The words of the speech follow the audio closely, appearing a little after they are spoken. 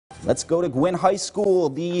Let's go to Gwinn High School.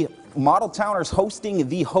 The Model Towners hosting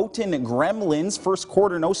the Houghton Gremlins. First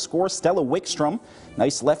quarter, no score. Stella Wickstrom.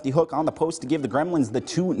 Nice lefty hook on the post to give the Gremlins the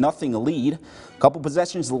 2-0 lead. A couple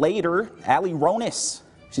possessions later, Allie Ronis.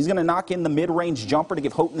 She's going to knock in the mid-range jumper to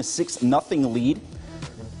give Houghton the 6-0 lead.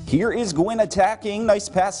 Here is Gwinn attacking. Nice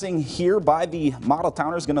passing here by the Model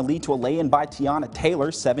Towners, going to lead to a lay-in by Tiana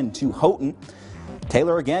Taylor, 7-2 Houghton.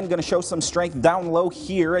 Taylor again going to show some strength down low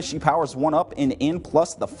here as she powers one up and in,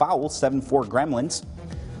 plus the foul, 7-4 Gremlins.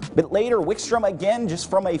 A bit later, Wickstrom again just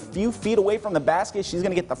from a few feet away from the basket. She's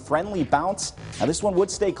going to get the friendly bounce. Now this one would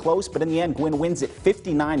stay close, but in the end, Gwinn wins it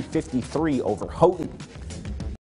 59-53 over Houghton.